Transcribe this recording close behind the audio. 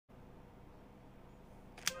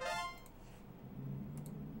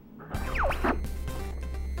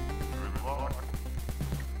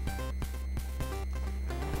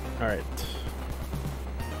Alright.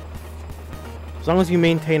 As long as you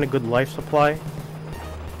maintain a good life supply,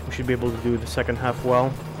 we should be able to do the second half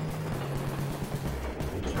well.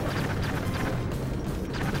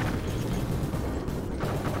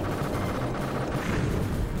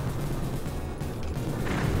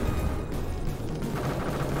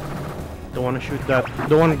 Don't want to shoot that.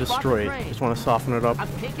 Don't want to destroy it. Just want to soften it up. I'm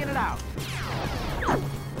taking it out.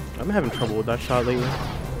 I'm having trouble with that shot lately.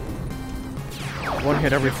 One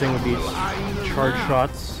hit everything with these charge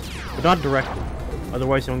shots, but not directly.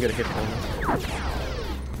 Otherwise, you don't get a hit bonus.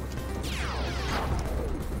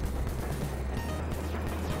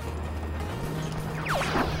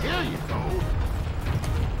 Here you go.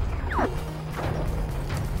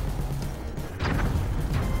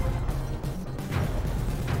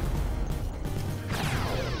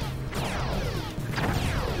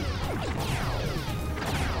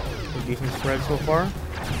 Decent spread so far.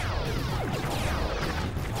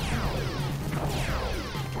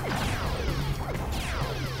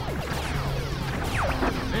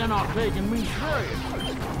 They're not taking me serious.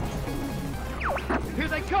 Here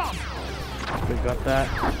they come. We got that.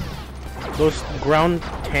 Those ground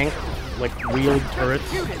tank, like wheeled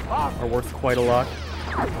turrets, are worth quite a lot.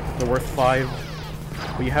 They're worth 5,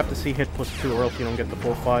 but you have to see hit +2 or else you don't get the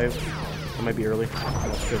full 5. That might be early.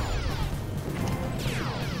 That's good.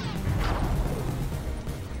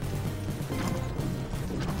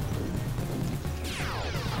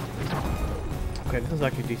 Okay, this is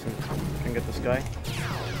actually decent. Can get this guy.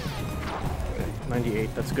 Okay,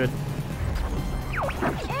 98, that's good.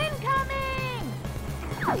 Incoming!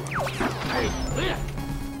 Hey, there.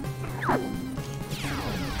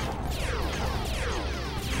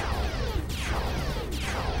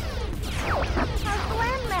 How's the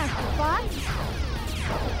Landmaster, Fox?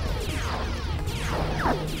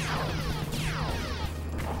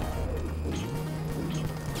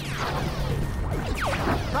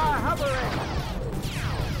 Try hovering.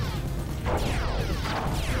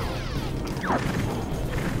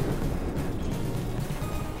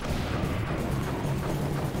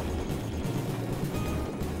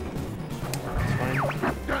 That's fine.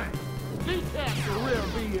 Dang. Detach the rear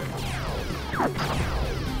vehicle.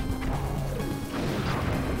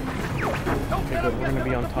 Okay, good. We're gonna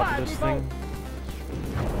be on top of this thing.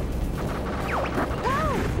 Whoa!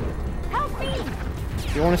 Help me!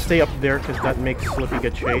 You want to stay up there because that makes Slippy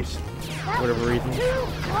get chased for whatever reason.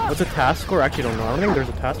 What's a task score? Actually, I don't know. I don't think there's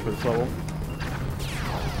a task for this level.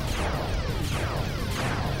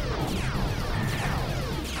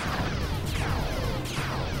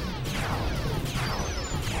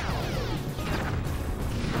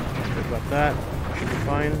 Okay, got that. Should be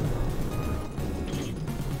fine.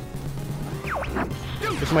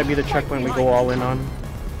 This might be the checkpoint we go all in on.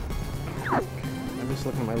 I'm just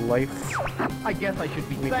looking at my life. I guess I should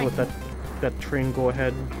be Let me let that train go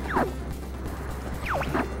ahead.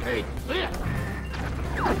 Hey, there.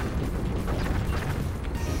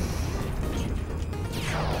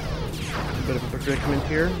 A bit of a predicament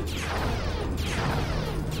here.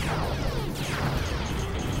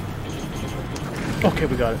 Okay,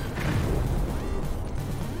 we got it.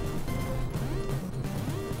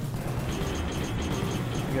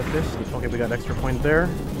 We got this. Okay, we got extra point there.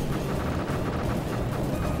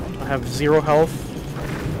 I have 0 health.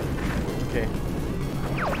 Okay.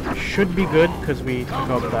 Should be good because we took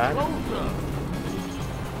out that.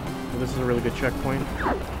 So this is a really good checkpoint.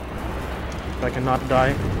 If I cannot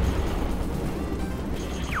die.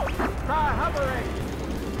 Try hovering.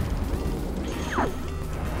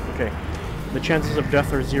 Okay. The chances of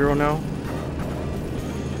death are 0 now.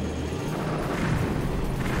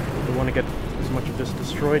 We want to get as much of this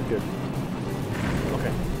destroyed. Good.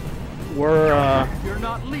 Okay. We're, You're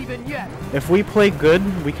not leaving yet. if we play good,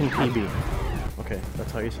 we can PB. Okay,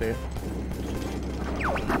 that's how you say it.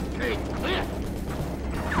 Hey, there.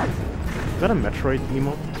 Is that a Metroid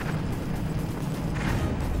emote?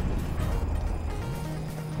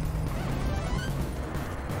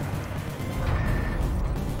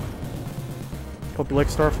 Hope you like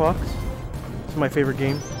Star Fox. It's my favorite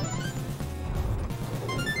game.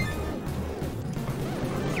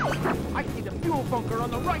 I see the fuel bunker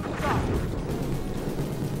on the right side.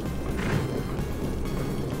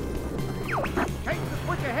 Take the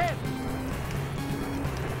switch ahead.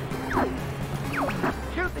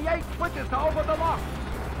 Shoot the 8 switches to open the lock.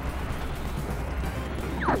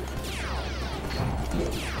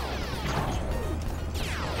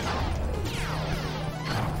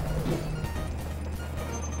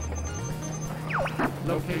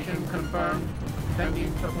 Location confirmed.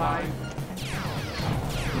 Sending supplies.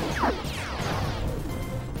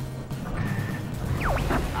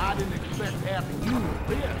 I I didn't expect to have to use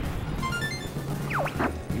this.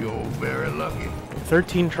 You're very lucky.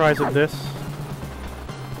 13 tries at this.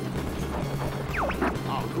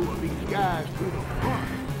 I'll lure these guys to the front.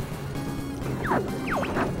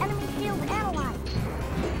 Enemy shield analyzed.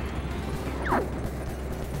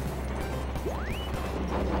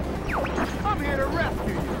 I'm here to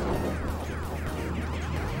rescue you.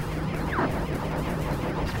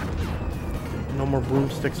 No more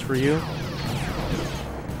broomsticks for you.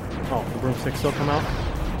 Oh, the broomsticks still come out?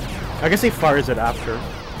 I guess he fires it after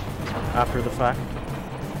the fact.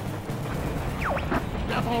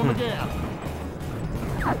 Step on the gas.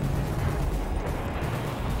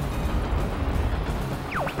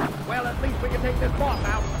 Well, at least we can take this boss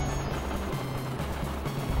out.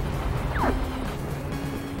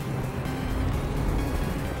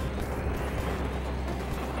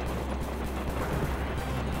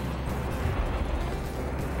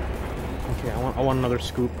 Okay, I want another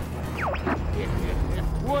scoop.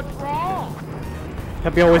 What's wrong?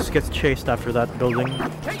 Peppy always gets chased after that building.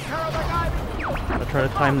 Take care of the guy. I try to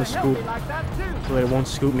time the scoop Like that too. so that it won't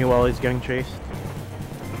scoop me while he's getting chased.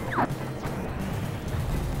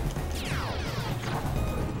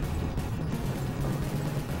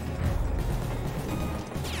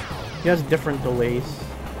 He has different delays.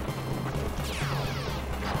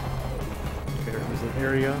 Okay, there's an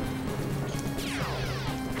area.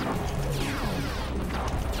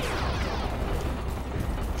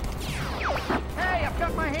 Hey, I've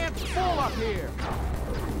got my hands full up here.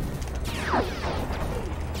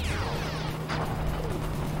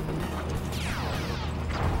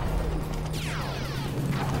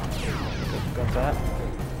 Got that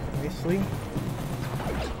nicely.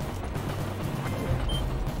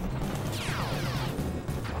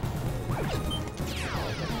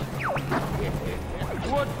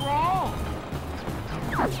 What's wrong?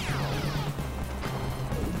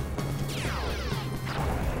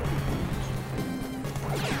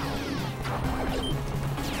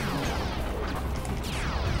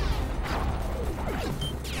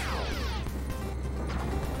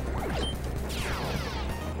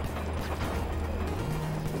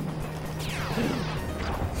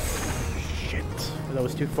 Shit. That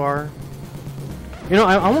was too far. You know,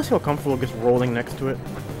 I almost feel comfortable just rolling next to it.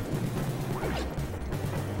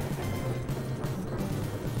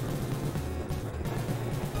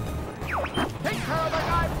 Take care of the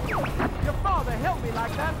guy. Your father helped me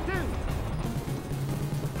like that too.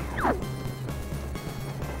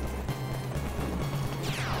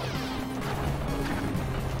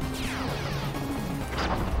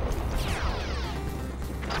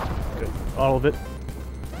 Good. All of it.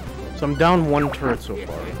 So I'm down one turret so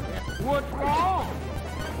far. What's wrong?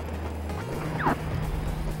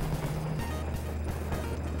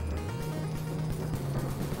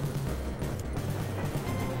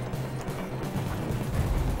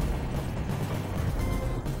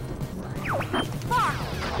 Fuck!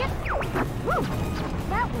 Get... Whew!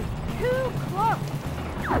 That was too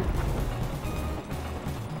close.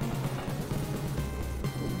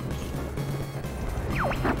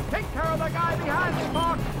 Take care of the guy behind me,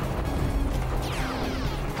 Mark.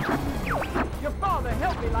 Your father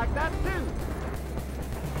helped me like that too.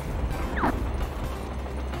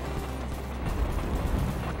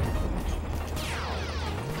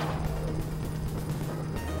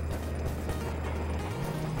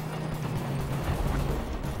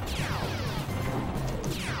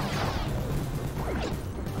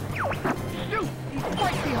 Shoot! He's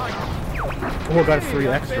right behind you. Oh, I got a free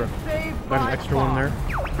I've extra. been saved Got an by extra one there.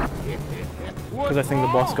 Because I think the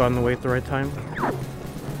boss got in the way at the right time.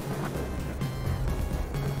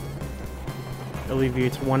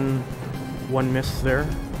 Alleviates one miss there.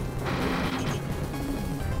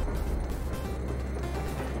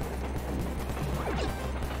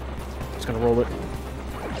 Just gonna roll it.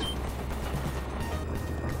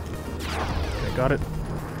 Okay, got it.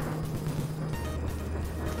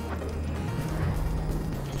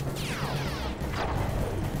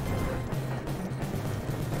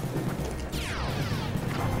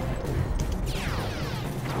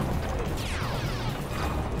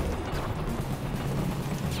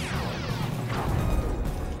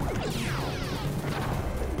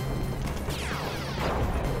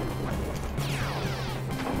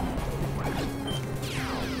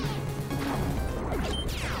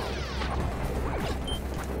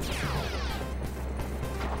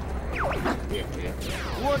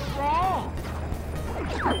 What's wrong?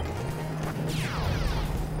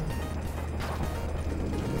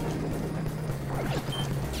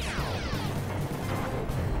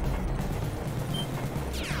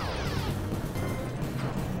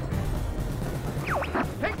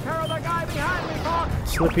 Take care of the guy behind me, Fox.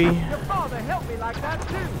 Slippy. Your father helped me like that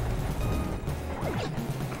too.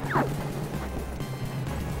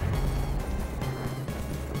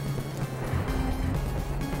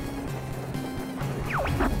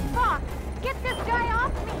 Fox, get this guy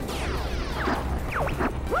off me!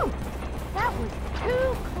 Whew! That was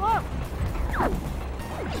too close!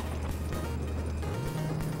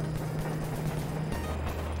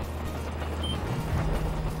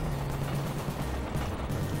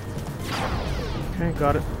 Okay,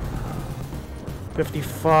 got it.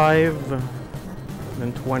 55,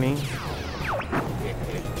 then 20.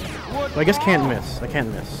 Well, I guess can't miss. I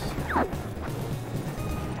can't miss.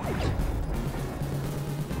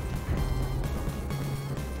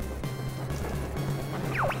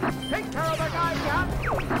 Take care of the guy, Cat.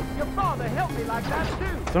 Your father helped me like that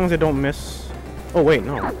too. As long as I don't miss. Oh wait,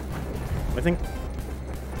 no. I think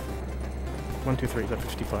 1, 2, 3. Is that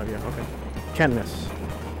 55? Yeah. Okay. Can't miss.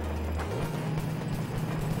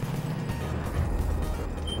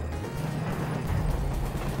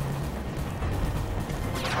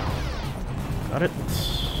 Got it.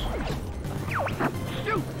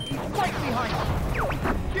 Shoot! He's right behind you.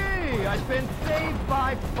 Gee, I've been saved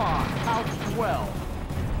by Fox. How swell.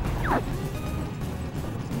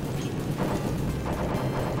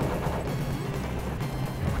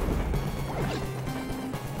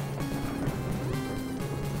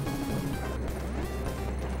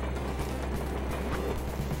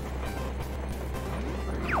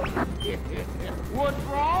 What's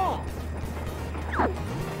wrong?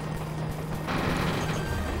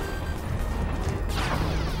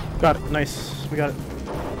 Got it. Nice. We got it.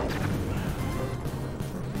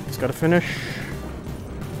 Just gotta finish.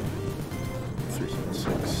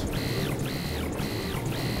 376.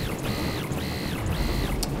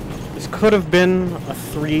 This could have been a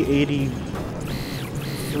 380.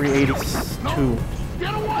 382.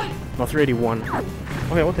 Get away! No, 381.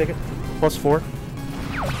 Okay, we'll take it. Plus 4.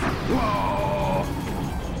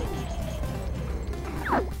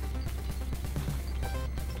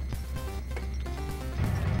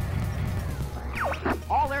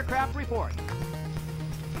 All aircraft report.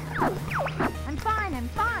 I'm fine, I'm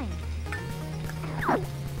fine.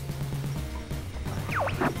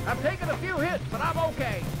 I've taken a few hits, but I'm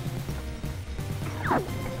okay.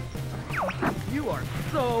 You are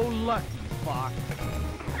so lucky, Fox.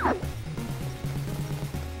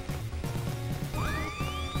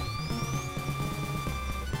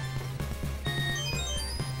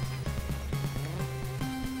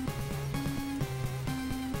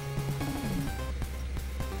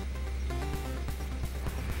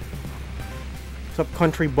 What's up,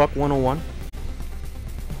 Country Buck 101?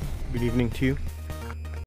 Good evening to you.